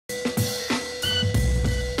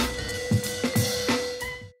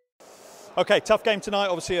Okay, tough game tonight.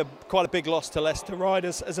 Obviously, quite a big loss to Leicester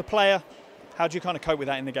Riders. As a player, how do you kind of cope with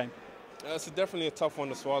that in the game? It's definitely a tough one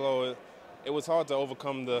to swallow. It was hard to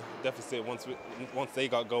overcome the deficit once they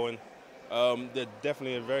got going. They're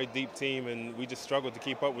definitely a very deep team, and we just struggled to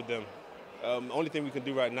keep up with them. The only thing we can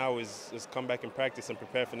do right now is come back and practice and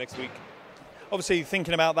prepare for next week. Obviously,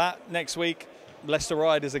 thinking about that next week, Leicester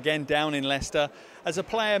Riders again down in Leicester. As a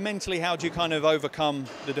player, mentally, how do you kind of overcome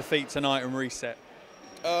the defeat tonight and reset?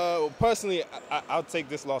 Personally, I'll take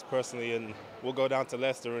this loss personally, and we'll go down to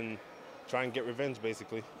Leicester and try and get revenge,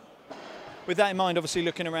 basically. With that in mind, obviously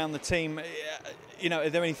looking around the team, are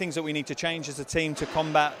there any things that we need to change as a team to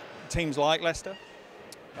combat teams like Leicester?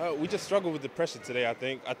 We just struggled with the pressure today, I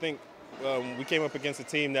think. We came up against a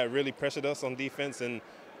team that really pressured us on defense, and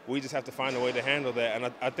we just have to find a way to handle that.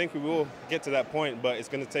 And I think we will get to that point, but it's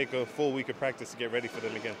going to take a full week of practice to get ready for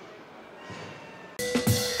them again.